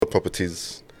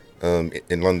properties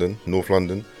in London, North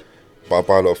London, but I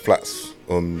buy a lot of flats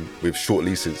with short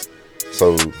leases.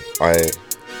 So I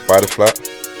buy the flat,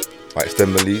 I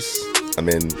extend the lease, and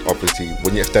then obviously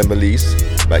when you extend the lease,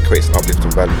 that creates an uplift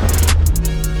in value.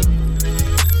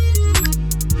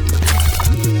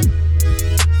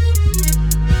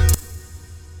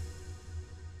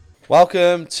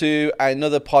 Welcome to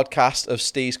another podcast of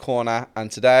Ste'S Corner,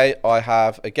 and today I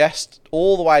have a guest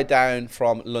all the way down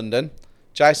from London,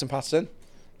 Jason Patterson.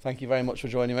 Thank you very much for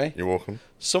joining me. You're welcome.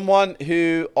 Someone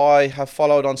who I have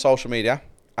followed on social media,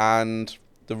 and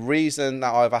the reason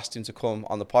that I've asked him to come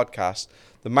on the podcast,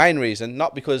 the main reason,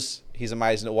 not because he's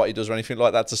amazing at what he does or anything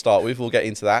like that to start with, we'll get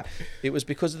into that, it was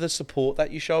because of the support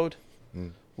that you showed,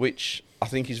 which I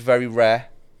think is very rare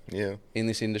in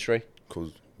this industry.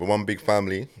 Because we're one big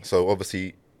family, so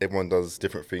obviously everyone does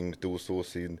different things, dual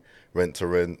sourcing, rent to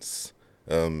rents,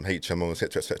 HMO,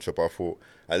 etc., etc. But I thought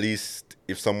at least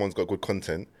if someone's got good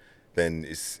content, then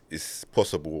it's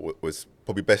possible. It's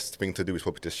probably best thing to do is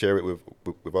probably to share it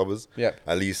with others. Yeah.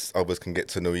 At least others can get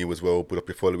to know you as well, build up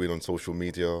your following on social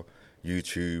media,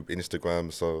 YouTube,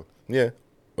 Instagram. So yeah,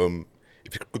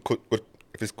 if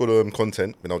it's good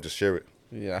content, then I'll just share it.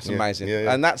 Yeah, that's amazing.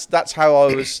 Yeah. And that's how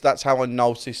I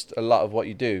noticed a lot of what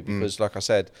you do, because like I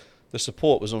said, the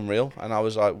support was unreal, and I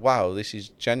was like, wow, this is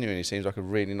genuinely seems like a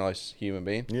really nice human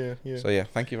being. Yeah. So yeah,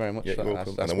 thank you very much for that. You're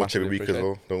welcome. And I watch every week as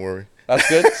well, don't worry. That's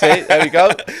good. See, there we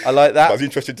go. I like that. But I was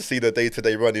interested to see the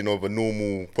day-to-day running of a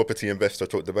normal property investor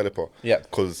or developer. Yeah.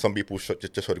 Because some people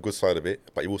just show the good side of it,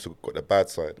 but you also got the bad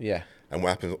side. Yeah. And what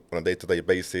happens on a day-to-day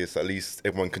basis, at least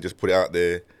everyone can just put it out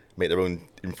there, make their own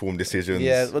informed decisions.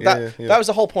 Yeah, well, that was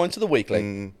the whole point of the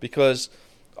weekly, because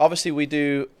obviously we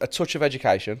do a touch of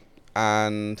education,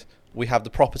 and we have the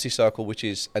property circle, which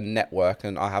is a network,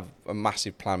 and I have a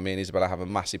massive plan. Me and Isabella have a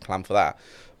massive plan for that.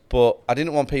 But I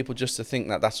didn't want people just to think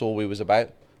that that's all we was about.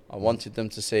 I wanted them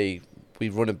to see we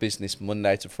run a business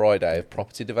Monday to Friday of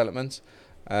property development.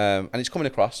 And it's coming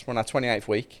across. We're on our 28th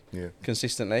week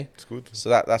consistently. It's good. So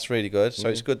that's really good. So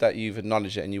it's good that you've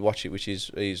acknowledged it and you watch it, which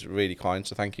is really kind.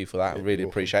 So thank you for that. I really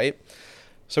appreciate it.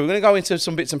 So we're going to go into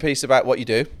some bits and pieces about what you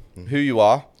do, who you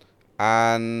are,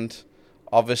 and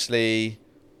obviously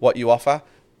what you offer.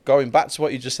 Going back to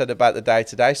what you just said about the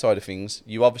day-to-day side of things,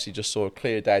 you obviously just saw a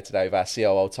clear day-to-day of our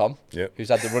COO, Tom, who's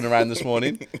had the run around this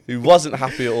morning, who wasn't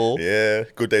happy at all. Yeah,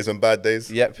 good days and bad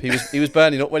days. Yep, he was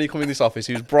burning up when he came in this office.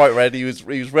 He was bright red. He was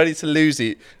ready to lose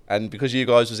it. And because you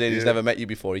guys was in, he's never met you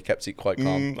before, he kept it quite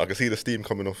calm. I can see the steam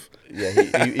coming off.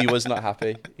 Yeah, he was not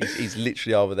happy. He's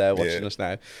literally over there watching us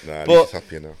now. Nah, but he's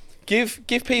happier now.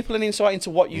 Give people an insight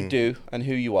into what you do and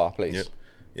who you are, please.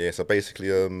 Yeah, so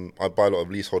basically I buy a lot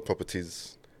of leasehold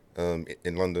properties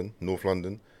in London, North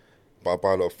London, but I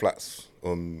buy a lot of flats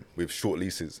with short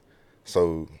leases.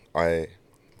 So I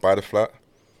buy the flat,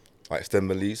 I extend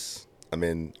the lease, and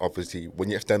then obviously when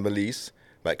you extend the lease,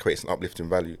 that creates an uplift in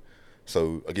value.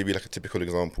 So I'll give you like a typical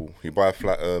example. You buy a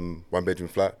flat, one bedroom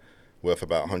flat, worth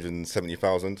about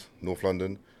 170,000, North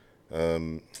London,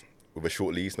 with a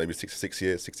short lease, maybe 6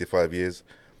 years, 65 years.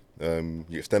 You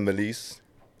extend the lease,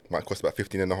 might cost about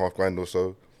 15.5 grand or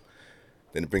so.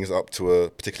 Then it brings it up to a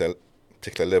particular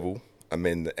level, and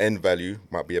then the end value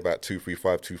might be about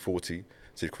 235, 240.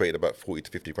 So you've created about 40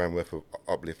 to 50 grand worth of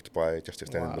uplift by just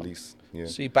extending the lease. Yeah.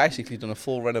 So you've basically done a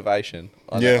full renovation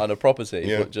on a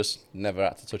property, but just never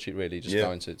had to touch it really, just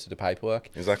going to the paperwork.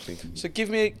 Exactly. So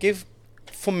give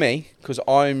for me, because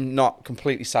I'm not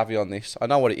completely savvy on this. I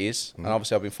know what it is, and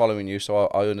obviously I've been following you, so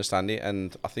I understand it.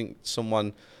 And I think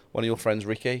one of your friends,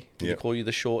 Ricky, did he call you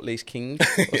the short lease king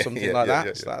or something like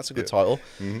that? So that's a good title.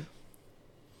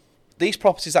 These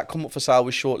properties that come up for sale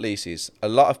with short leases, a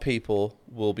lot of people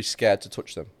will be scared to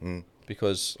touch them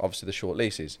because obviously the short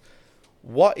leases.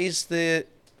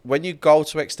 When you go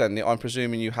to extend it, I'm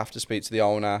presuming you have to speak to the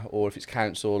owner, or if it's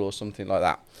council or something like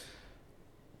that.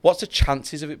 What's the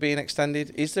chances of it being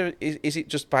extended? Is it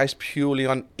just based purely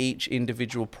on each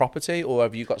individual property, or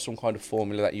have you got some kind of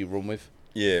formula that you run with?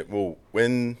 Yeah, well,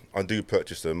 when I do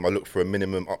purchase them, I look for a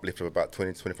minimum uplift of about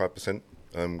 20 to 25%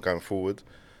 going forward.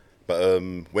 But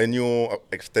when you're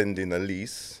extending a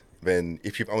lease, then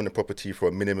if you've owned a property for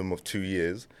a minimum of 2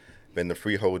 years, then the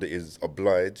freeholder is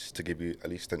obliged to give you a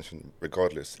lease extension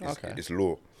regardless. It's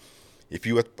law. If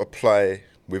you apply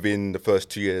within the first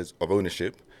 2 years of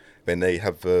ownership, then they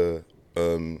have the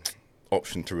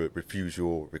option to refuse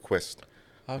your request.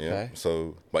 Okay.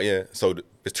 Yeah? So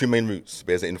there's two main routes.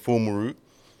 There's an informal route,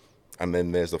 and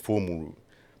then there's the formal route.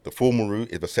 The formal route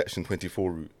is the Section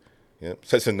 24 route. Yeah,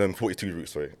 Section 42 route,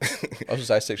 sorry. I was going to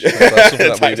say Section 24, something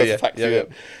that we do,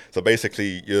 So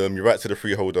basically, you write to the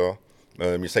freeholder,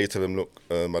 You say to them, look,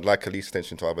 I'd like a lease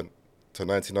extension to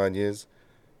 99 years,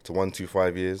 to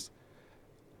 125 years,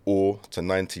 or to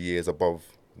 90 years above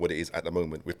what it is at the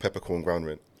moment with peppercorn ground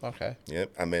rent. Okay. Yeah,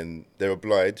 and then they're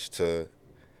obliged to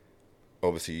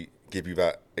obviously give you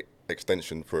that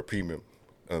extension for a premium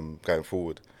going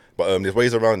forward. But there's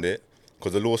ways around it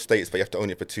because the law states that you have to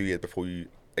own it for 2 years before you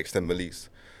extend the lease.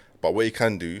 But what you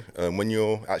can do when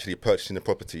you're actually purchasing the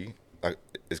property, like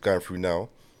it's going through now,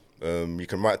 you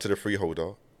can write to the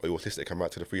freeholder, or your solicitor can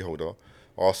write to the freeholder,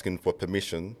 asking for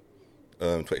permission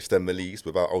to extend the lease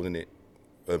without owning it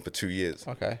for 2 years.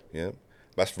 Okay. Yeah,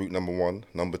 that's route number one.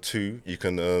 Number two, you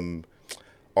can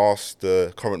ask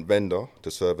the current vendor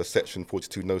to serve a Section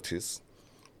 42 notice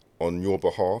on your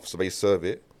behalf, so they serve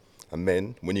it, and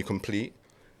then when you complete,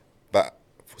 that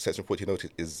Section 42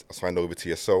 notice is signed over to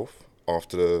yourself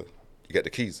after you get the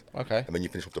keys. Okay. And then you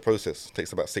finish off the process. It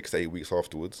takes about 6 to 8 weeks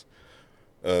afterwards.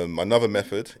 Another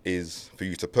method is for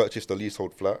you to purchase the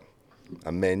leasehold flat,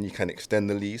 and then you can extend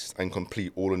the lease and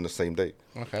complete all in the same day.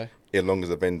 Okay. As long as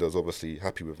the vendor's obviously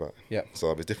happy with that. Yeah.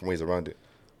 So there's different ways around it.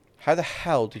 How the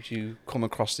hell did you come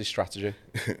across this strategy?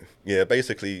 Yeah,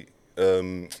 basically,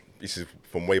 this is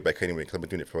from way back anyway, because I've been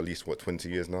doing it for at least, 20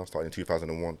 years now, starting in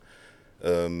 2001.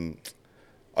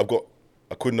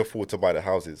 I couldn't afford to buy the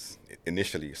houses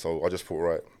initially, so I just thought,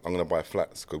 right, I'm going to buy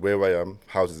flats, because where I am,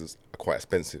 houses are quite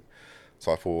expensive.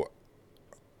 So I thought,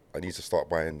 I need to start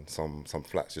buying some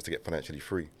flats just to get financially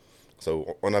free.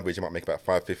 So on average, you might make about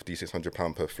 £550,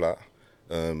 £600 per flat.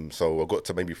 So I got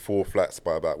to maybe 4 flats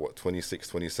by about 26,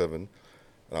 27,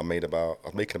 and I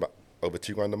was making about over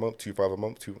 £2,000 a month, £2,500 a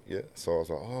month, yeah. So I was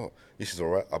like, oh, this is all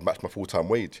right. I've matched my full-time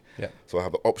wage. Yeah. So I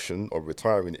have the option of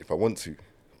retiring if I want to.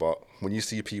 But when you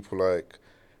see people like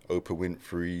Oprah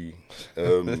Winfrey,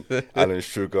 Alan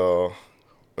Sugar,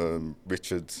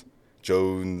 Richard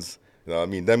Jones, you know what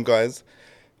I mean? Them guys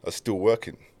are still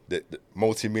working. They're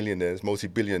multi-millionaires,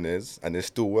 multi-billionaires, and they're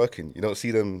still working. You don't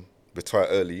see them retire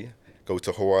early, go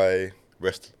to Hawaii,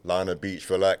 rest, lie on a beach,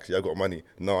 relax. Yeah, I got money.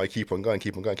 No, I keep on going.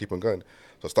 So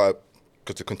I started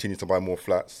to continue to buy more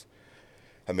flats.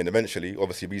 And then eventually,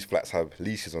 obviously, these flats have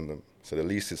leases on them. So the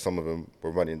leases, some of them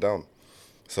were running down.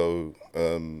 So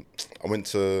I went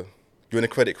to, during a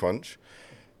credit crunch,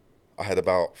 I had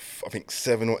about, I think,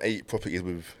 7 or 8 properties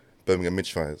with Birmingham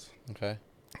Midshires. Okay.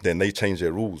 Then they changed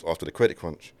their rules after the credit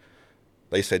crunch.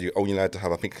 They said you're only allowed to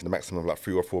have, I think, the maximum of like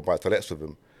 3 or 4 buy-to-lets with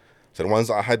them. So the ones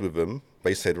that I had with them,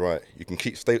 they said, right, you can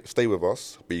stay with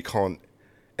us, but you can't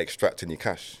extract any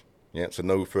cash. Yeah, so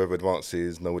no further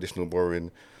advances, no additional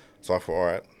borrowing. So I thought, all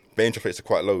right, the interest rates are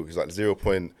quite low. It's like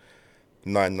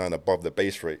 0.99 above the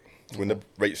base rate. So when the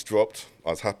rates dropped,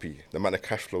 I was happy. The amount of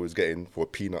cash flow I was getting for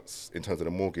peanuts in terms of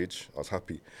the mortgage, I was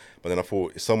happy. But then I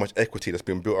thought, it's so much equity that's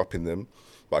been built up in them,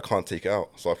 but I can't take it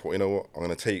out. So I thought, you know what, I'm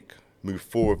going to move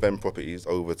 4 of them properties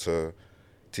over to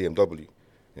TMW.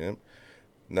 Yeah.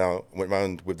 Now, I went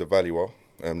round with the valuer,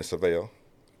 the surveyor,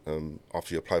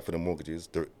 after you applied for the mortgages,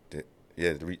 the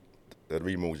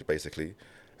remortgage basically,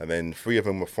 and then 3 of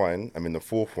them were fine. And then the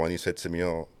 4th one, he said to me,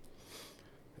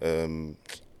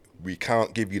 we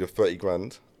can't give you the 30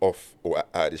 grand off or out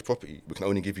of this property. We can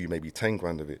only give you maybe 10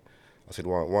 grand of it. I said,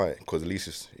 why? Because the lease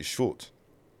is short.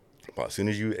 But as soon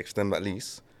as you extend that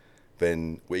lease,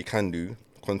 then what you can do,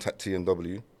 contact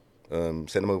TMW, send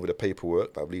them over the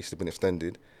paperwork that the lease has been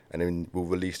extended, and then we'll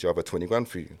release the other 20 grand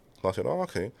for you. So I said,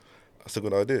 okay, that's a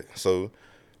good idea. So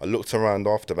I looked around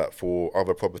after that for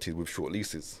other properties with short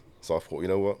leases. So I thought, you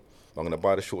know what, I'm going to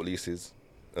buy the short leases,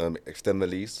 extend the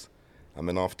lease, and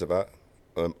then after that,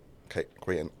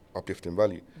 create an uplift in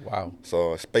value. Wow.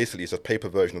 So it's a paper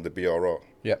version of the BRR,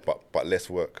 yeah, but less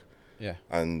work. Yeah.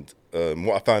 And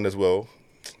what I found as well,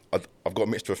 I've got a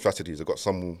mixture of strategies. I've got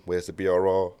some where it's the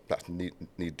BRR that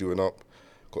need doing up.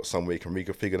 Got some where you can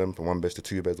reconfigure them from 1 beds to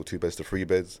 2 beds or 2 beds to 3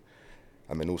 beds.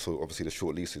 And then also, obviously, the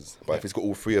short leases. But if it's got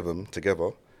all 3 of them together,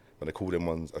 then they call them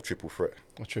ones a triple threat.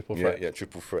 A triple threat? Yeah,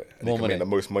 triple threat. And More you can money. make the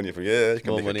most money for you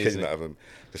can More make a killing out of them.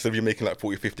 So if you're making like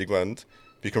 40, 50 grand,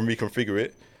 you can reconfigure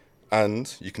it,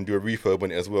 and you can do a refurb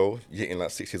on it as well. You're hitting like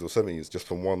 60s or 70s just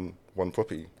from one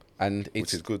property,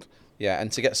 which is good. Yeah,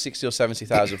 and to get 60 or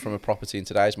 70,000 from a property in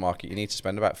today's market, you need to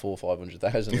spend about 400,000 or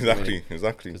 500,000.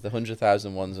 Exactly. Because the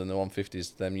 100,000 ones and the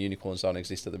 150s, them unicorns don't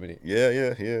exist at the minute.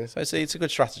 Yeah. So it's a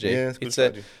good strategy. Yeah, it's a good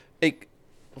strategy.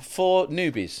 For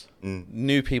newbies,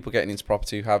 new people getting into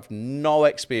property who have no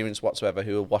experience whatsoever,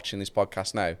 who are watching this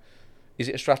podcast now, is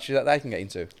it a strategy that they can get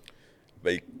into?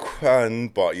 They can,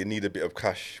 but you need a bit of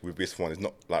cash with this one. It's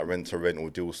not like rent-to-rent or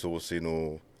deal sourcing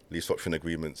or lease option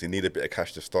agreements. You need a bit of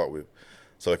cash to start with.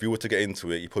 So if you were to get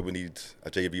into it, you probably need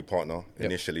a JV partner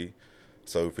initially.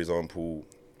 So, for example,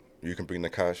 you can bring the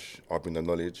cash, I'll bring the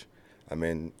knowledge, and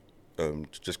then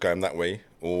just going that way.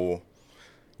 Or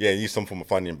yeah, use some form of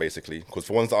funding basically. Because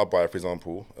for ones that I buy, for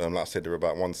example, like I said, they're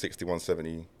about 160,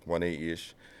 170,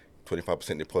 180-ish,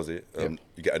 25% deposit.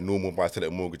 You get a normal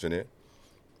buy-to-let mortgage on it.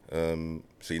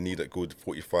 So you need a good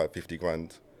 45, 50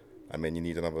 grand. And then you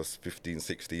need another 15,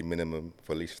 60 minimum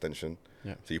for lease extension.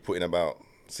 Yeah. So you put in about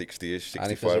 60-ish, 65.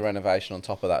 And if there's a renovation on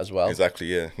top of that as well. Exactly,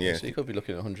 yeah. So you could be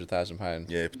looking at £100,000.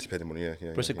 Yeah, depending on, yeah.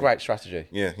 But it's a great strategy.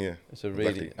 Yeah. It's a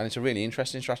really, and it's a really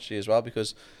interesting strategy as well,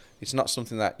 because it's not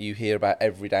something that you hear about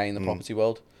every day in the property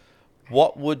world.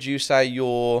 What would you say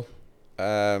your,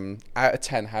 out of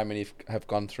 10, how many have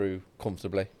gone through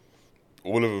comfortably?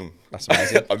 All of them. That's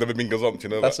amazing. I've never been gazumped, you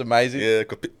know. That's amazing. Yeah,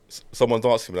 because someone's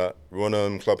asking me that. We were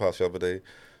on Clubhouse the other day.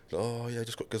 Like, oh, yeah, I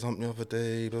just got gazumped the other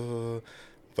day. Blah, blah.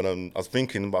 But I was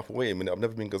thinking, but wait a minute, I've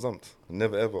never been gazumped.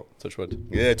 Never, ever. Touch wood.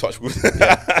 Yeah, touch wood.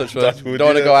 Touch wood. Don't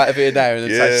want to go out of here now and then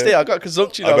say, still, I got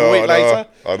gazumped, a week later.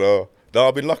 I know. No,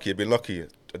 I've been lucky.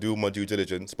 I do all my due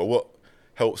diligence. But what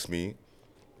helps me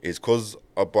is because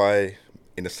I buy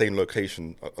in the same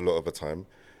location a lot of the time,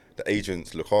 the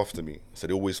agents look after me. So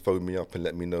they always phone me up and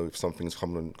let me know if something's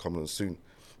coming on soon.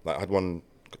 Like I had one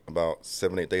about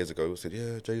 7-8 days ago. Said,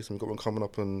 yeah, Jason, we've got one coming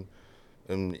up in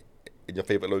your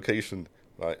favourite location.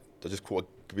 Like, I just give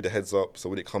you the heads up. So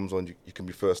when it comes on, you can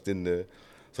be first in there.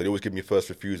 So they always give me first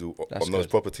refusal on those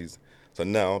properties. So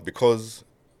now, because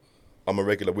I'm a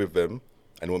regular with them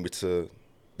and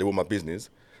they want my business,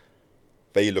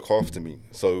 they look after me.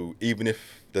 So even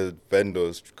if the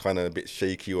vendor's kind of a bit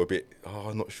shaky or a bit,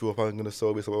 I'm not sure if I'm going to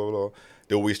sell this, blah, blah, blah,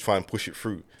 they always try and push it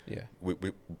through. Yeah.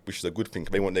 Which is a good thing.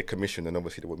 They want their commission, and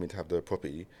obviously they want me to have their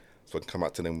property so I can come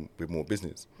out to them with more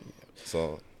business.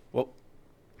 So, well,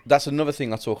 that's another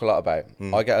thing I talk a lot about.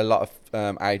 I get a lot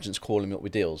of agents calling me up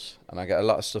with deals, and I get a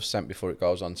lot of stuff sent before it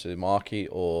goes onto the market,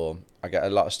 or I get a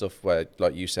lot of stuff where,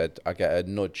 like you said, I get a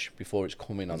nudge before it's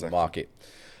coming on the market.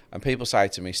 And people say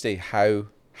to me, Steve, how?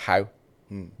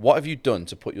 What have you done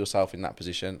to put yourself in that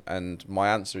position? And my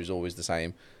answer is always the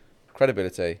same: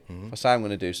 credibility. If I say I'm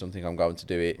going to do something, I'm going to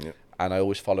do it, and I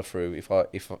always follow through.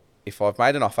 If I've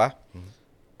made an offer,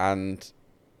 and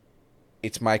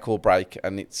it's make or break,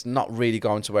 and it's not really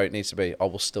going to where it needs to be, I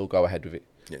will still go ahead with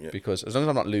it. Because as long as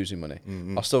I'm not losing money,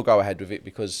 I'll still go ahead with it,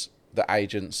 because the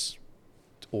agents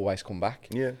always come back.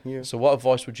 Yeah. So what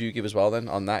advice would you give as well then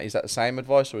on that? Is that the same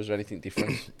advice, or is there anything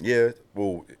different? Yeah,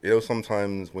 well,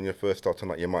 sometimes when you're first starting,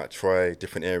 like, you might try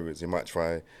different areas. You might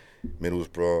try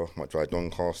Middlesbrough, might try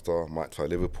Doncaster, might try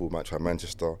Liverpool, might try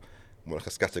Manchester, more like a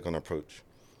scattergun approach.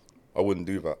 I wouldn't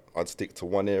do that. I'd stick to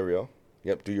one area.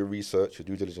 Do your research, your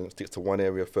due diligence, stick to one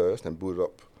area first and build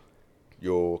up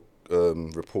your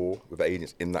rapport with the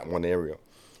agents in that one area.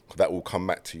 That will come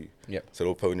back to you. So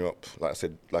they'll phone you up, like I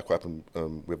said, like what happened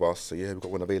with us. So we've got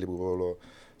one available, blah, blah.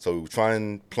 So try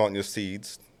and plant your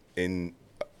seeds in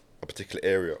a particular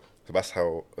area. So that's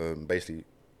how basically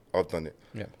I've done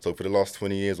it. So for the last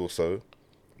 20 years or so,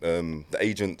 the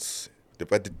agents, they've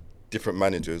had different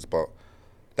managers, but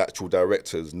the actual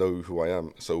directors know who I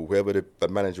am. So whoever the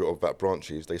manager of that branch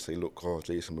is, they say, look,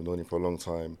 Jason, we've known him for a long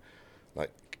time.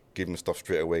 Like, give him stuff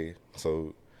straight away.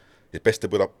 So it's best to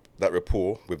build up that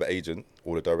rapport with the agent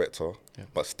or the director,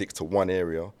 but stick to one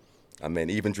area. And then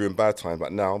even during bad times,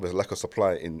 like now, there's a lack of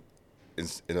supply in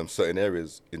certain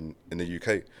areas in the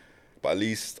UK. But at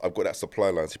least I've got that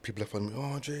supply line. So people are phoning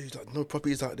me, Jay, like, no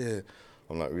properties out there.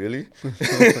 I'm like, really?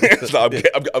 So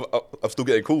I'm still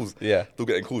getting calls. Still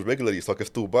getting calls regularly, so I can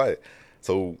still buy it.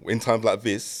 So in times like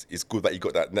this, it's good that you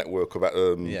got that network or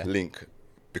that link,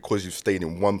 because you've stayed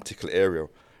in one particular area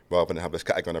rather than have a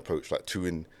scattergun approach, like two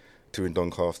in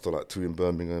Doncaster, like 2 in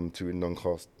Birmingham, 2 in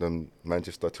Doncaster,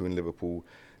 Manchester, 2 in Liverpool.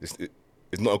 It's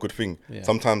not a good thing.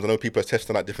 Sometimes I know people are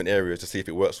testing out different areas to see if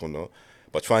it works or not,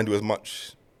 but try and do as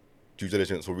much due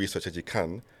diligence or research as you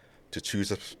can to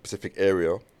choose a specific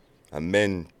area and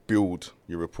then build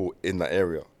your rapport in that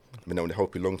area. I mean, that will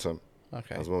help you long term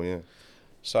as well,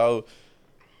 So,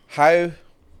 how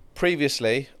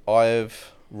previously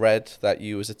I've read that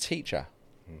you was a teacher.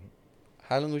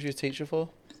 How long was you a teacher for?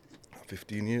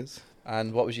 15 years.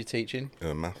 And what was you teaching?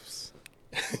 Maths.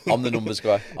 I'm the numbers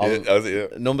guy. That was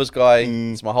it, Numbers guy.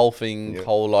 It's my whole thing.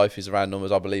 Whole life is around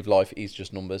numbers. I believe life is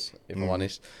just numbers, if I'm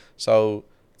honest. So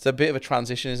it's a bit of a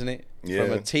transition, isn't it?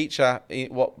 From a teacher,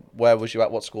 where was you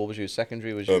at? What school was you?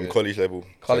 Secondary? Was you? College level.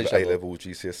 College so level. A-level,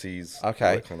 GCSEs, okay.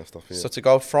 All that kind of stuff. So to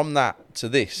go from that to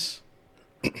this,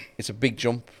 it's a big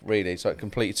jump, really. So it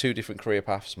completely 2 different career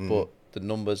paths, but the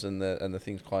numbers and the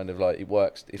things kind of like it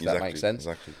works, if that makes sense.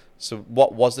 Exactly. So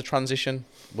what was the transition?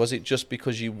 Was it just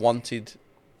because you wanted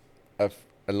a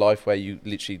life where you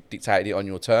literally dictated it on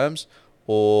your terms,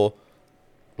 or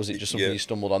was it just something Yeah. you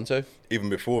stumbled onto? Even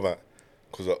before that,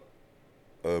 because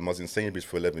I was in Sainsbury's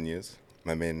for 11 years,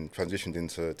 and then transitioned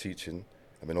into teaching,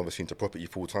 and then obviously into property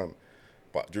full time.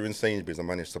 But during Sainsbury's, I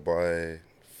managed to buy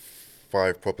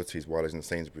 5 properties while I was in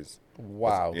Sainsbury's.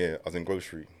 Wow. I was in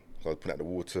grocery. So I was putting out the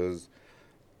waters,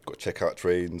 got checkout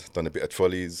trains, done a bit of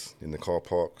trolleys in the car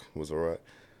park, was alright.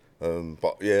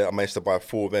 But yeah, I managed to buy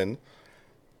 4 then,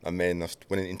 and then I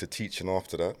went into teaching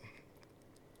after that.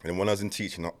 And when I was in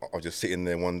teaching, I was just sitting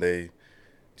there one day,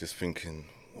 just thinking,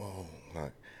 whoa,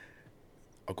 like,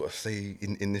 I've got to stay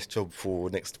in this job for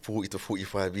the next 40 to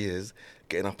 45 years,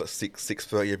 getting up at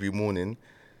 6:30 every morning.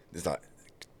 It's like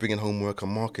bringing homework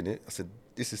and marking it. I said,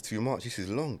 this is too much. This is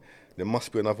long. There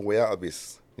must be another way out of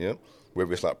this. Yeah,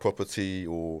 whether it's like property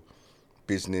or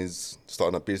business,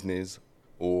 starting a business,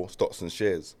 or stocks and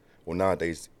shares, or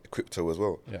nowadays crypto as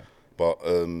well. Yeah. But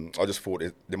I just thought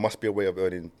there must be a way of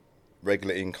earning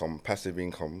regular income, passive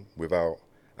income, without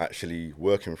actually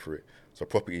working for it. So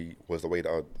property was the way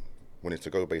that I wanted to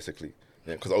go, basically.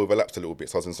 Yeah, because it overlapped a little bit.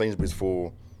 So I was in Sainsbury's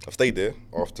I stayed there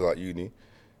after like uni,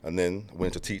 and then I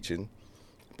went into teaching.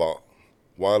 But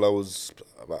while I was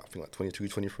about, I think like 22,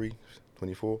 23,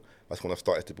 24, that's when I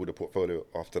started to build a portfolio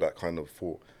after that kind of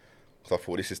thought. So I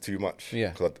thought, this is too much.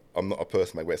 Yeah. Because I'm not a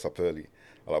person that wakes up early.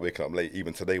 I like waking up late.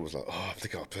 Even today was like, I have to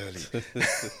get up early.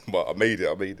 But I made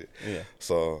it. Yeah.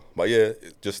 So, but yeah,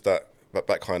 just that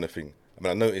kind of thing. I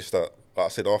mean, I noticed that, like I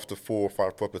said, after 4 or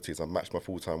 5 properties, I matched my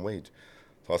full-time wage.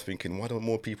 So I was thinking, why don't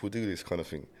more people do this kind of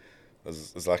thing?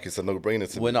 It's like it's a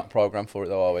no-brainer to me. We're not programmed for it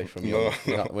though, are we? From young,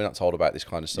 No. we're not told about this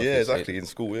kind of stuff. Yeah, exactly. In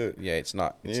school, yeah. Yeah, it's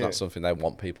not something they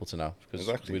want people to know, because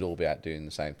Exactly. we'd all be out doing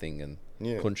the same thing, and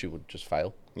Yeah. country would just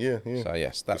fail. Yeah. So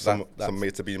yes, that's some are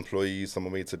made to be employees, some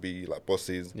are made to be like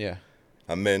bosses. yeah.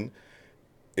 And then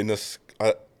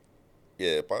by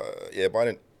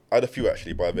then I had a few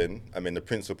actually by then. I mean, the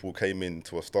principal came in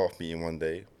to a staff meeting one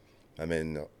day, and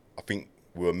then I think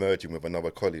we were merging with another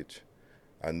college,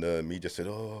 and he just said,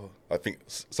 I think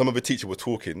some of the teachers were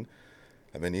talking,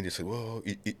 and then he just said,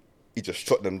 he just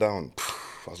shut them down.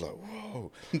 I was like,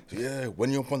 whoa, yeah,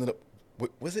 when you're one of the,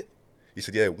 was it? He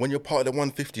said, yeah, when you're part of the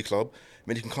 150 club,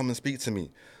 then you can come and speak to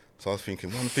me. So I was thinking,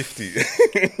 150.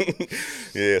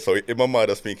 Yeah, so in my mind,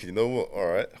 I was thinking, you know what, all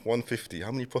right, 150.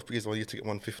 How many properties do I need to get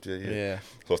 150 a year? Yeah.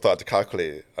 So I started to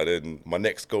calculate it. And then my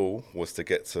next goal was to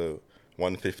get to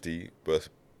 150 with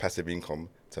passive income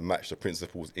to match the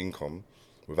principal's income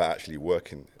without actually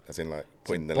working, as in like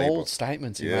putting the labour. Bold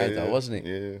statement he made though, wasn't it?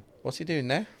 Yeah. What's he doing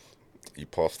now? He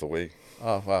passed away.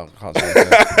 Oh, well, can't say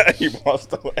anything. He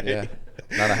passed away. Yeah.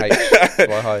 Nana H.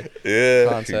 Why high?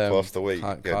 Yeah, he passed away.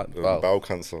 Can't, Bowel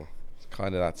cancer.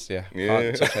 Kind of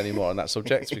can't touch any more on that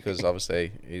subject, because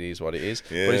obviously it is what it is.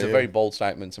 But it's a very bold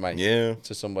statement to make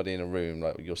to somebody in a room,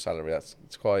 like your salary.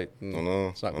 It's quite.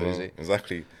 It's not good, is it?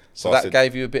 Exactly. So that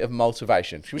gave you a bit of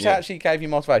motivation. Should we say actually gave you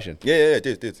motivation? Yeah, it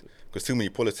did. Because too many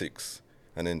politics,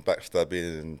 and then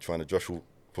backstabbing and trying to jostle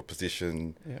for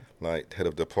position, like head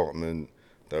of department,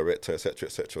 director, etc.,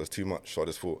 was too much. So I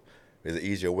just thought there's an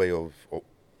easier way of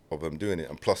doing it.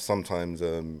 And plus, sometimes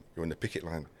you're in the picket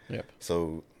line. Yep.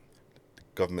 So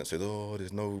government said,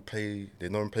 there's no pay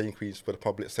increase for the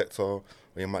public sector, or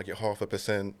you might get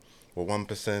 0.5% or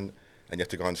 1%, and you have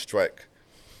to go on strike.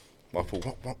 I thought,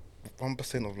 what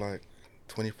 1% of like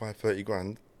 25, 30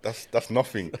 grand, that's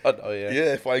nothing.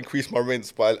 Yeah, if I increase my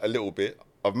rents by a little bit,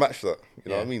 I've matched that.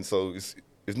 You know what I mean? So it's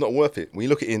not worth it. When you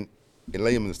look at it in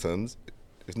layman's terms,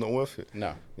 it's not worth it.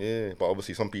 No. Yeah, but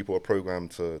obviously some people are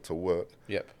programmed to work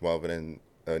rather than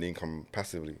earn income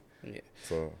passively. Yeah.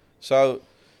 So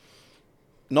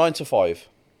 9 to 5,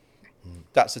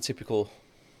 that's a typical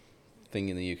thing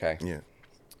in the UK. Yeah.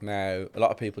 Now, a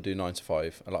lot of people do 9 to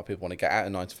 5. A lot of people want to get out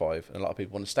of 9 to 5, and a lot of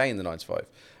people want to stay in the 9 to 5. And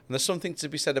there's something to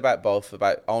be said about both,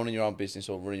 about owning your own business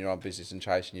or running your own business and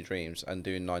chasing your dreams and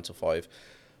doing 9 to 5.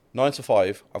 9 to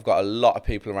 5, I've got a lot of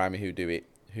people around me who do it,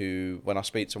 who, when I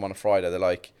speak to them on a Friday, they're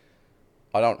like,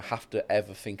 I don't have to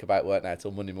ever think about work now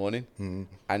till Monday morning.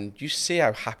 And you see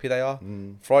how happy they are.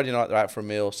 Friday night, they're out for a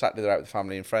meal. Saturday, they're out with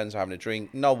family and friends, having a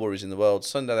drink. No worries in the world.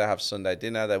 Sunday, they have Sunday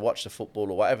dinner. They watch the football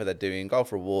or whatever they're doing, go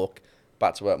for a walk,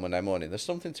 back to work Monday morning. There's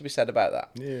something to be said about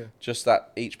that. Yeah. Just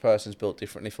that each person's built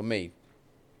differently. For me,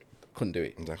 couldn't do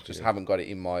it. Exactly. Just haven't got it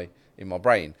in my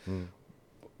brain.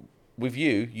 With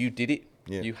you did it.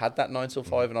 Yeah. You had that 9 till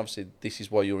 5, and obviously this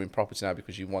is why you're in property now,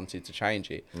 because you wanted to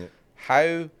change it.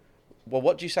 Yeah.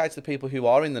 What do you say to the people who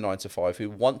are in the 9 to 5, who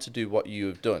want to do what you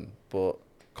have done, but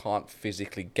can't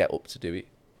physically get up to do it?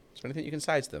 Is there anything you can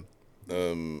say to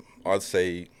them? I'd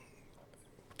say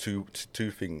two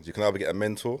things. You can either get a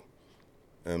mentor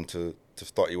to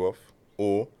start you off,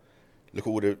 or look at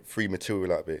all the free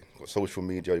material out there. You've got social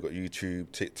media, you've got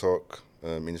YouTube, TikTok,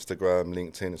 Instagram,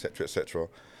 LinkedIn, etc., etc.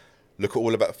 Look at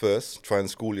all of that first. Try and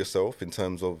school yourself in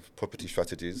terms of property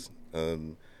strategies.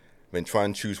 Then try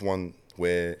and choose one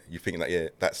where you think that, yeah,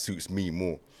 that suits me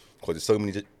more. Because there's so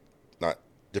many like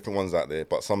different ones out there,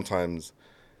 but sometimes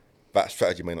that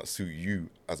strategy may not suit you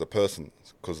as a person.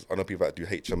 Because I know people that do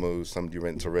HMOs, some do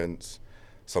rent-to-rents,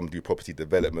 some do property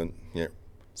development. Yeah,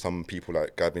 some people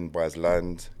like Gavin buys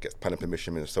land, gets planning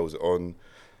permission and sells it on.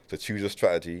 So choose a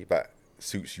strategy that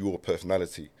suits your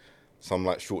personality. Some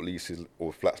like short leases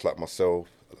or flats like myself.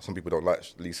 Some people don't like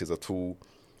leases at all,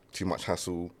 too much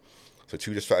hassle. So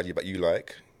choose a strategy that you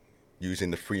like,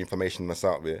 using the free information that's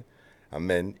out there. And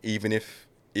then even if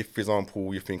for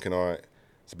example, you're thinking, all right,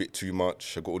 it's a bit too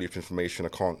much, I've got all this information, I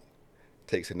can't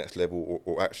take it to the next level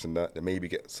or action that, then maybe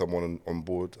get someone on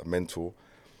board, a mentor,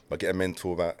 but get a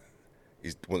mentor that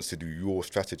wants to do your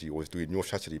strategy or is doing your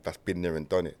strategy that's been there and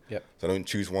done it. Yep. So don't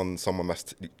choose someone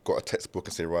that's got a textbook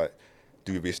and say, right,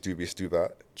 do this, do this, do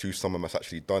that. Choose someone that's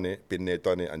actually done it, been there,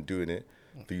 done it, and doing it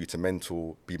for you to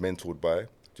be mentored by,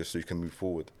 just so you can move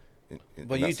forward.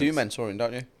 Well, you do mentoring,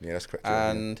 don't you? Yeah, that's correct.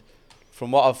 And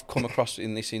from what I've come across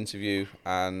in this interview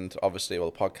and obviously,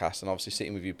 the podcast, and obviously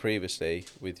sitting with you previously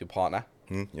with your partner,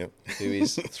 who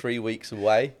is 3 weeks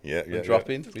away from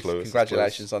dropping. Close,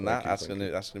 congratulations on that. Thank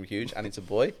you. That's gonna be huge, and it's a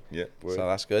boy. Yeah, boy. So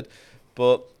that's good.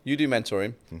 But you do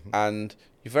mentoring, and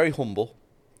you're very humble.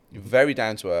 You're very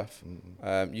down to earth.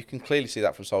 You can clearly see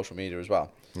that from social media as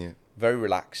well. Yeah. Very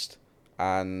relaxed,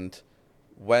 and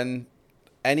when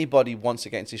anybody wants to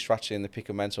get into this strategy and they pick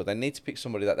a mentor, they need to pick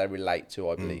somebody that they relate to,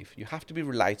 I believe. You have to be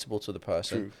relatable to the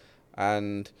person. True.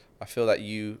 And I feel that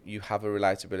you have a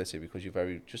relatability because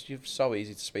you're so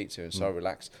easy to speak to and so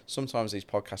relaxed. Sometimes these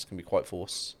podcasts can be quite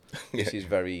forced. This is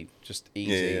very just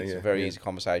easy. It's a very easy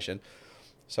conversation.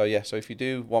 So so if you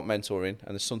do want mentoring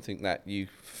and there's something that you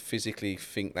physically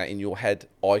think that in your head,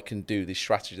 I can do this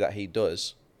strategy that he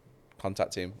does,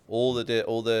 contact him. All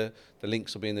the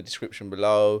links will be in the description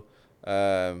below.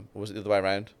 Or was it the other way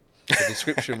around? The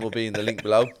description will be in the link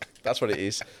below. That's what it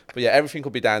is. But yeah, everything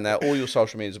will be down there. All your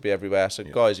social medias will be everywhere. So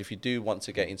guys, if you do want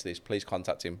to get into this, please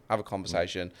contact him, have a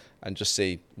conversation, and just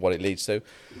see what it leads to.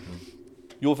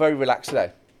 You're very relaxed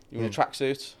today. You're in a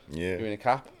tracksuit. Yeah. You're in a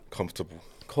cap.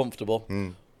 Comfortable.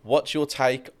 What's your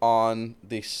take on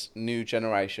this new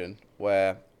generation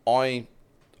where I'm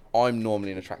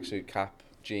normally in a tracksuit, cap,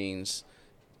 jeans,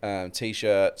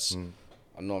 t-shirts.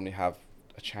 I normally have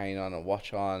a chain on, a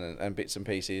watch on, and bits and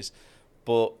pieces.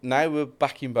 But now we're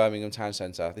back in Birmingham Town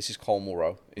Centre. This is Colmore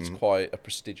Row. It's quite a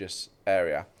prestigious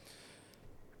area.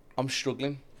 I'm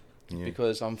struggling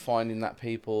because I'm finding that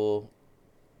people,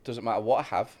 doesn't matter what I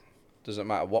have, doesn't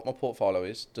matter what my portfolio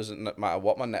is, doesn't matter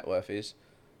what my net worth is,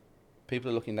 people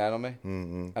are looking down on me.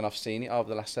 And I've seen it over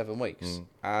the last 7 weeks.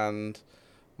 And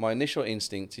my initial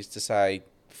instinct is to say,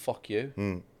 fuck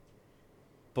you.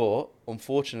 But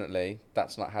unfortunately,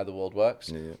 that's not how the world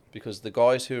works. Because the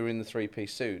guys who are in the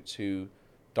three-piece suits who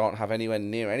don't have anywhere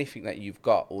near anything that you've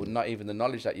got, or not even the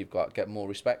knowledge that you've got, get more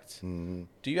respect. Do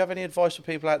you have any advice for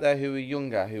people out there who are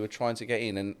younger, who are trying to get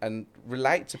in and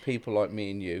relate to people like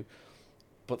me and you,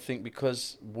 but think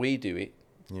because we do it,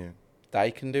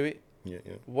 they can do it?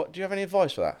 What do you have any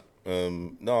advice for that?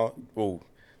 No, well,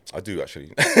 I do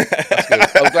actually. That's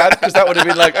good. I'm glad, because that would have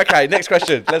been like, okay, next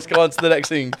question. Let's go on to the next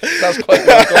thing. That's quite good.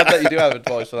 I'm glad that you do have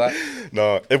advice for that.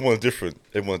 No, everyone's different.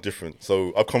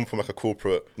 So I come from like a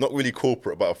corporate, not really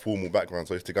corporate, but a formal background.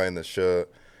 So I used to go in the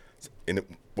shirt.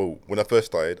 When I first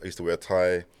started, I used to wear a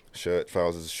tie, shirt,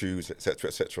 trousers, shoes, etc.,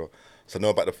 etc. So I know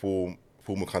about the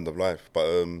formal kind of life. But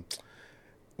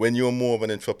when you're more of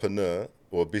an entrepreneur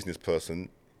or a business person,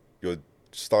 your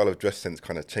style of dress sense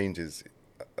kind of changes,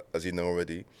 as you know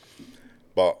already.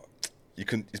 But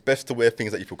it's best to wear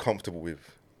things that you feel comfortable with.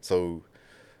 So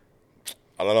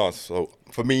I don't know. So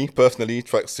for me personally,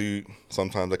 tracksuit,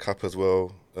 sometimes a cap as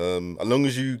well. As long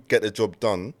as you get the job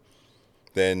done,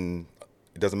 then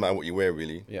it doesn't matter what you wear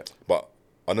really. Yeah. But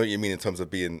I know what you mean in terms of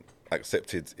being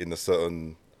accepted in a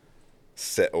certain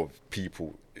set of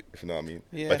people, if you know what I mean.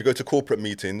 Yeah. But if you go to corporate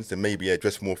meetings, then maybe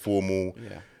dress more formal.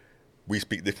 Yeah. We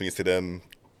speak differently to them.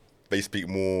 They speak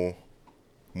more,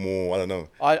 I don't know.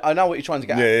 I know what you're trying to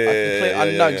get at.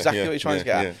 I know exactly what you're trying to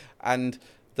get at. And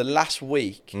the last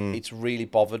week, it's really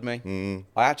bothered me.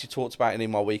 I actually talked about it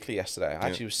in my weekly yesterday. I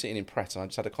actually was sitting in Pret and I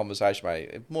just had a conversation about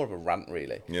it. More of a rant,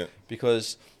 really. Yeah.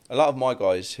 Because a lot of my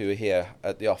guys who are here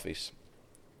at the office,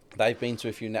 they've been to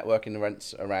a few networking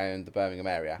events around the Birmingham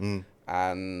area.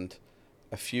 And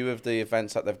a few of the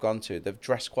events that they've gone to, they've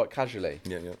dressed quite casually.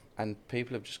 Yeah. And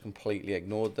people have just completely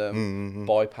ignored them,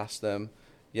 bypassed them.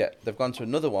 Yeah, they've gone to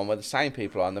another one where the same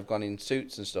people are, and they've gone in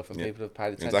suits and stuff, and people have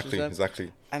paid attention to them.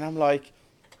 Exactly. And I'm like,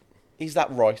 is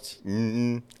that right?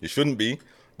 It shouldn't be,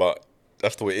 but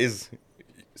that's the way it is.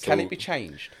 So, Can it be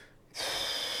changed?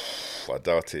 I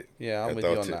doubt it. Yeah, I'm with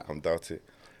you on that. I doubt it.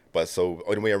 But so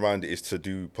only way around it is to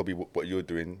do probably what you're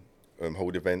doing,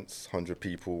 hold events, 100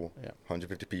 people,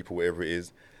 150 people, whatever it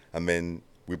is, and then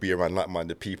we'll be around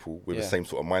like-minded people with the same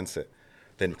sort of mindset.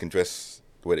 Then we can dress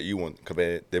the way that you want,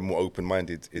 because they're more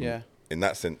open-minded in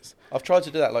that sense. I've tried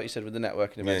to do that, like you said, with the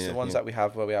networking events. The ones that we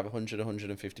have where we have 100,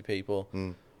 150 people.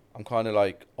 I'm kind of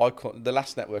like, the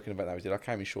last networking event that we did, I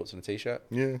came in shorts and a t-shirt.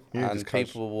 And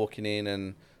people were walking in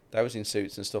and they was in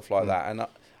suits and stuff like that.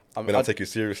 And I take you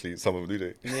seriously, some of them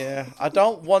do they? Yeah, I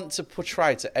don't want to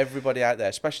portray to everybody out there,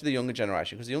 especially the younger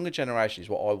generation, because the younger generation is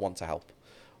what I want to help.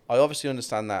 I obviously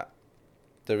understand that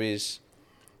there is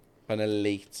an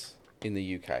elite in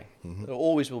the UK. There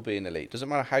always will be an elite. Doesn't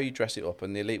matter how you dress it up,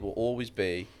 and the elite will always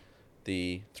be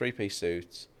the three-piece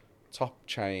suits, top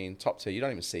chain, top tier. You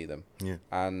don't even see them,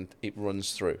 and it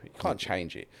runs through. You can't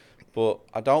change it. But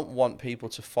I don't want people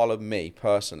to follow me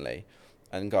personally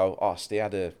and go, "Oh, Steve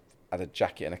had a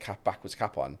jacket and a backwards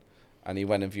cap on, and he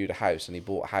went and viewed a house, and he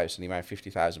bought a house, and he made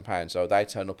 £50,000. So they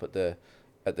turn up at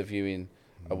the viewing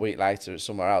a week later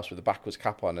somewhere else with a backwards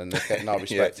cap on, and they get no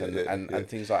respect and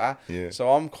things like that.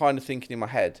 So I'm kind of thinking in my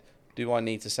head, do I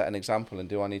need to set an example, and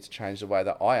do I need to change the way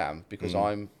that I am, because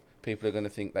people are going to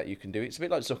think that you can do it. It's a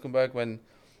bit like Zuckerberg when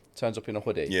turns up in a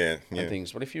hoodie and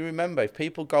things. But if you remember, if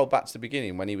people go back to the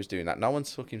beginning when he was doing that, no one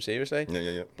took him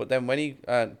seriously. But then when he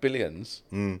earned billions,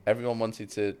 everyone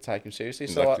wanted to take him seriously.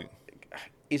 Exactly. So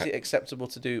is it acceptable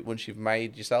to do once you've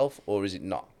made yourself, or is it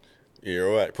not?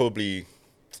 You're right. Probably,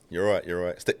 you're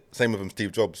right. Same with him,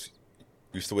 Steve Jobs.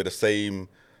 Used to wear the same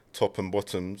top and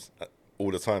bottoms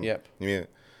all the time. Yeah.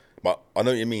 But I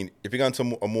know what you mean. If you're going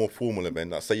to a more formal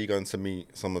event, like say you're going to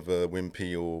meet some of the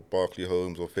Wimpy or Berkeley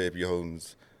Homes or Fairview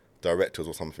Homes directors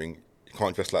or something, you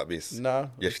can't dress like this.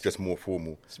 No. Yes, just more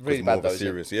formal. It's really bad, though,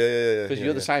 serious. Yeah. Because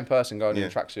you're the same person going in a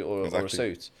tracksuit or a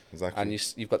suit. Exactly. And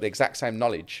you've got the exact same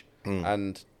knowledge,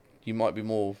 and you might be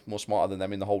more smarter than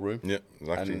them in the whole room. Yeah,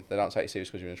 exactly. And they don't take you serious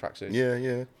because you're in a tracksuit. Yeah.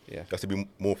 You have to be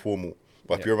more formal.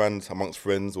 But if you're around amongst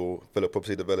friends or fellow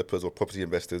property developers or property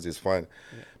investors, it's fine.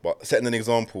 But setting an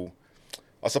example,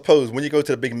 I suppose when you go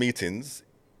to the big meetings,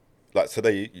 like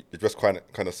today, you dress kind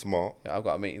of smart. Yeah, I've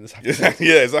got a meeting this afternoon.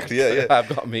 Yeah, exactly. Yeah. I've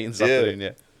got a meeting this afternoon.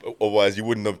 Yeah. Otherwise, you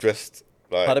wouldn't have dressed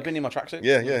like. I'd have been in my tracksuit.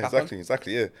 Yeah,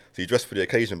 exactly. Yeah. So you dress for the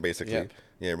occasion, basically.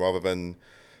 Yeah, rather than.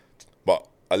 But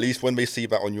at least when they see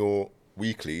that on your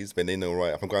weeklies, then they know,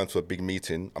 right, if I'm going to a big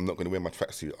meeting, I'm not going to wear my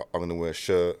tracksuit. I'm going to wear a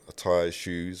shirt, a tie,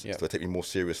 shoes. So they take me more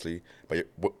seriously. But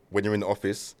when you're in the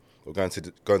office or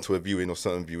going to a viewing or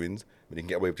certain viewings, you can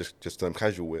get away with just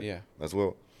casual wear as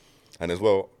well. And as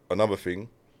well, another thing,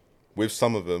 with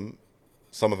some of them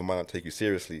might not take you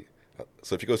seriously.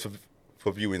 So if you go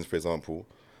for viewings, for example,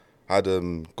 I had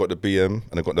got the BM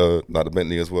and I got the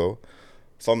Bentley as well.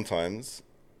 Sometimes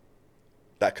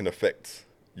that can affect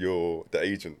the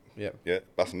agent. Yeah,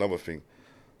 that's another thing.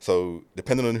 So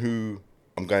depending on who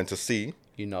I'm going to see,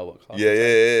 you know what car.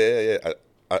 Yeah.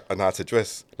 I know how to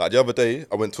dress. Like the other day,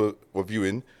 I went to a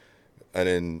viewing, and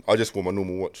then I just wore my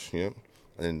normal watch. And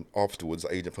then afterwards,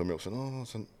 the agent phoned me up and said, "Oh,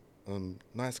 it's a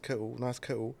nice kettle.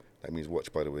 That means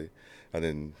watch, by the way." And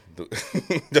then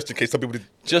just in case some people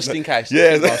because some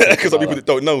people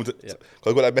don't know. Because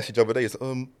I got that message the other day. It's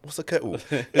what's a kettle?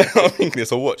 I'm thinking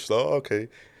it's a watch. So okay,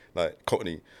 like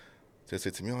Cockney. They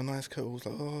said to me, "Oh, nice kettle." I was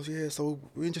like, "Oh yeah, so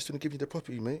we're interested in giving you the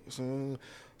property, mate." So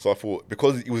I thought,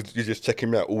 because he was just checking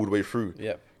me out all the way through.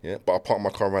 Yeah. But I parked my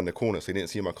car around the corner, so he didn't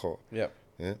see my car. Yeah.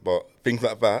 But things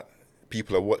like that,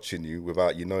 people are watching you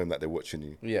without you knowing that they're watching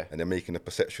you. Yeah. And they're making a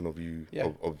perception of you.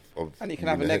 Of and you can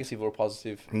have a negative or a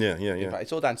positive. Yeah. impact.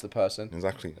 It's all down to the person.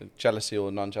 Exactly. Jealousy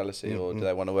or non-jealousy, or do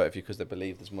they want to work with you because they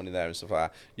believe there's money there and stuff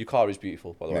like that. Your car is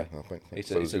beautiful, by the way. No, thanks.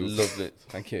 It's a lovely.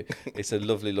 Thank you. It's a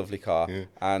lovely car.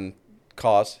 And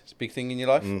cars, it's a big thing in your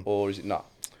life, or is it not?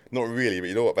 Not really, but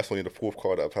you know what? That's only the fourth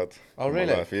car that I've had. Oh, really? In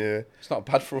my life. Yeah. It's not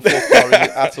bad for a fourth car, is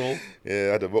it, at all? Yeah,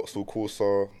 I had a Vauxhall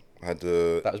Corsa. I had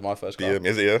the. That was my first car. BM,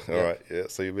 is it? Yeah. All right. Yeah.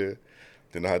 Same here.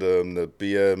 Then I had the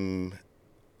BM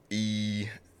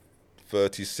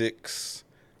E36,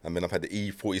 and then I've had the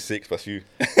E46. That's you.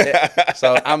 Yeah.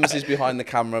 So Ams is behind the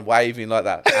camera waving like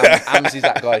that. Ams is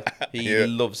that guy. He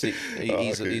loves it.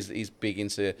 He's big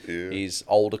into his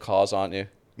older cars, aren't you?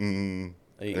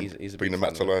 He's a bring big them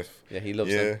back to life. Yeah, he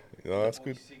loves them. Yeah, that's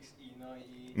good.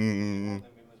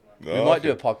 We might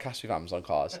do a podcast with Amazon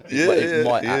cars. It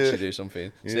might actually do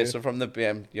something. So from the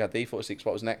BM, you had the E46.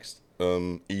 What was next?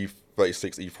 E36,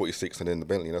 E46, and then the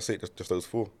Bentley. And that's it. Just those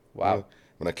four. Wow. Yeah.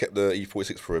 When I kept the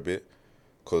E46 for a bit,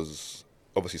 because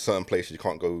obviously certain places you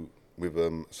can't go with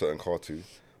a certain car to.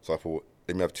 So I thought,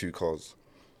 let me have two cars,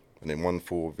 and then one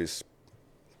for this,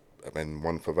 and then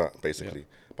one for that, basically.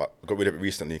 Yeah. But I got rid of it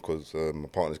recently because my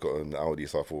partner's got an Audi,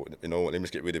 so I thought, you know what, let me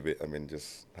just get rid of it and then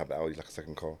just have the Audi like a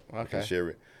second car. Okay. I can share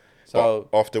it. So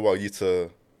but after a while, you need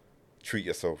to treat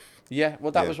yourself. Yeah,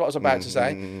 well, that was what I was about to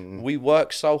say. We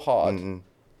work so hard,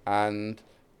 and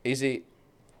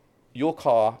your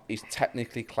car is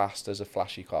technically classed as a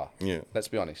flashy car. Yeah. Let's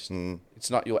be honest.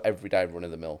 It's not your everyday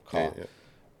run-of-the-mill car. Yeah.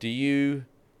 Do you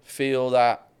feel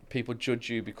that people judge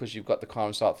you because you've got the car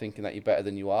and start thinking that you're better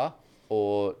than you are?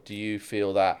 Or do you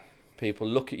feel that people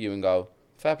look at you and go,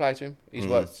 fair play to him, he's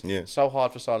worked so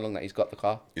hard for so long that he's got the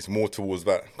car? It's more towards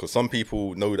that, because some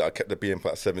people know that I kept the BM for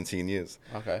like 17 years.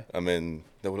 Okay. And then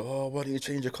they were like, oh, why don't you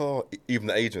change your car? Even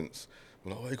the agents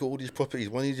were like, oh, you got all these properties,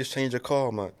 why don't you just change your car?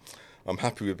 I'm like, I'm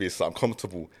happy with this, I'm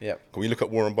comfortable. Yeah. When you look at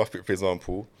Warren Buffett, for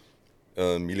example, he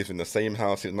lives in the same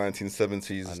house since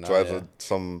 1970s, drives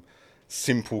some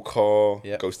simple car,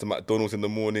 goes to McDonald's in the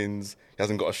mornings, he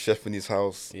hasn't got a chef in his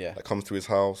house that comes to his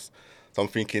house. So I'm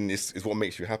thinking it's what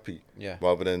makes you happy,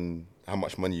 rather than how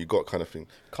much money you got, kind of thing.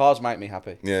 Cars make me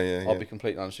happy. I'll be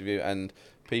completely honest with you. And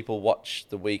people watch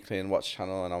the weekly and watch the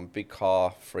channel, and I'm a big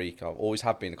car freak. I've always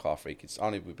have been a car freak. It's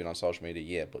only we've been on social media a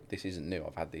year, but this isn't new.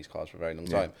 I've had these cars for a very long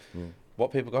time.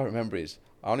 What people got to remember is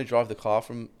I only drive the car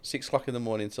from 6 o'clock in the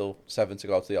morning till 7 to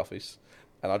go to the office.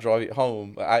 And I drive it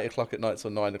home at 8 o'clock at night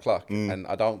till 9 o'clock. And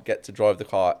I don't get to drive the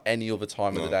car any other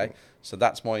time of the day. So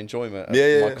that's my enjoyment of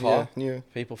my car.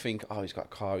 People think, oh, he's got a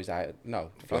car, he's out.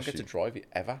 No, I don't get to drive it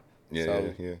ever.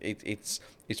 It's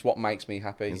what makes me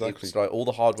happy. Exactly. It's like all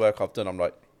the hard work I've done, I'm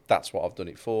like, that's what I've done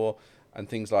it for, and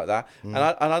things like that. And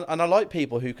I like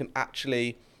people who can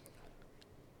actually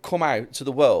come out to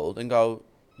the world and go,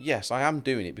 yes, I am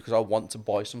doing it because I want to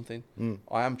buy something.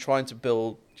 I am trying to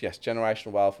build,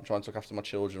 generational wealth. I'm trying to look after my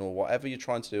children, or whatever you're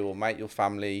trying to do, or make your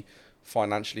family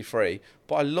financially free.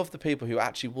 But I love the people who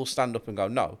actually will stand up and go,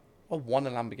 no, I want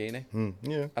a Lamborghini. And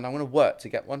I'm going to work to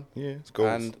get one. It's goals.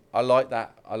 And I like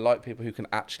that. I like people who can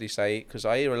actually say it, because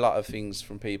I hear a lot of things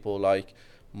from people like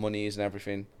money isn't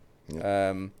everything.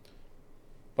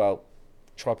 Well,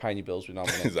 try paying your bills with no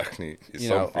money. Exactly. It's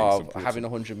having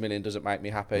 100 million doesn't make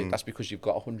me happy. That's because you've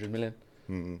got 100 million.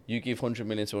 You give 100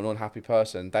 million to an unhappy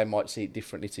person, they might see it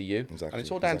differently to you. Exactly. And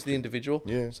it's all down to the individual.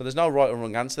 So there's no right or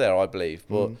wrong answer there, I believe.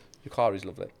 But your car is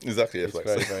lovely. Exactly. It's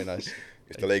very, very nice.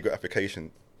 It's the Lego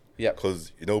application. Yeah.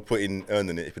 Because you don't put in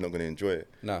earning it if you're not going to enjoy it.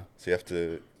 No. So you have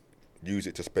to use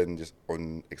it to spend just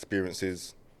on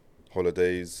experiences,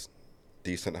 holidays,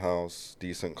 decent house,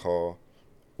 decent car.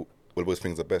 All those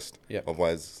things are best. Yeah.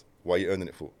 Otherwise, why are you earning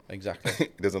it for? Exactly.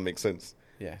 It doesn't make sense.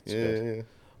 Yeah. It's good.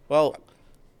 Well,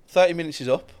 30 minutes is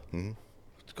up.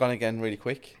 It's gone again really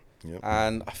quick.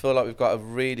 And I feel like we've got a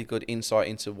really good insight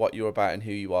into what you're about and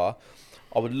who you are.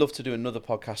 I would love to do another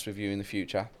podcast with you in the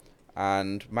future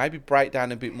and maybe break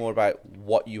down a bit more about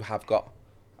what you have got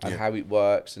and how it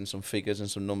works, and some figures and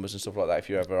some numbers and stuff like that. If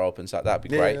you're ever open to that, that'd be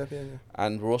great.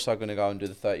 And we're also going to go and do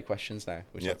the 30 questions now,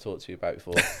 which I've talked to you about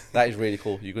before. That is really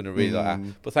cool. You're going to really like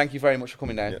that. But thank you very much for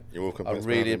coming down. You're welcome. I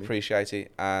really appreciate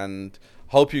it, and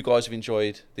hope you guys have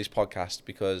enjoyed this podcast,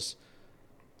 because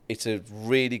it's a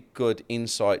really good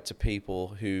insight to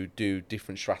people who do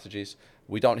different strategies.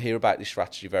 We don't hear about this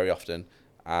strategy very often,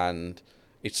 and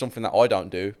it's something that I don't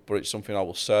do, but it's something I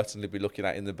will certainly be looking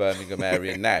at in the Birmingham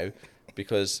area now,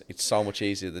 because it's so much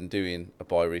easier than doing a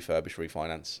buy, refurbish,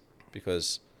 refinance,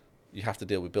 because you have to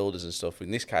deal with builders and stuff.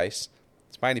 In this case,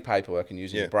 it's mainly paperwork and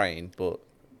using your brain, but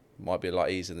it might be a lot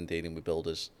easier than dealing with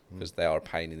builders, because they are a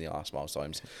pain in the arse most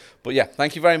times. But yeah,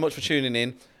 thank you very much for tuning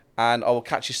in, and I will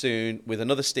catch you soon with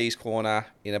another Ste'S Corner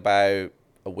in about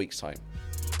a week's time.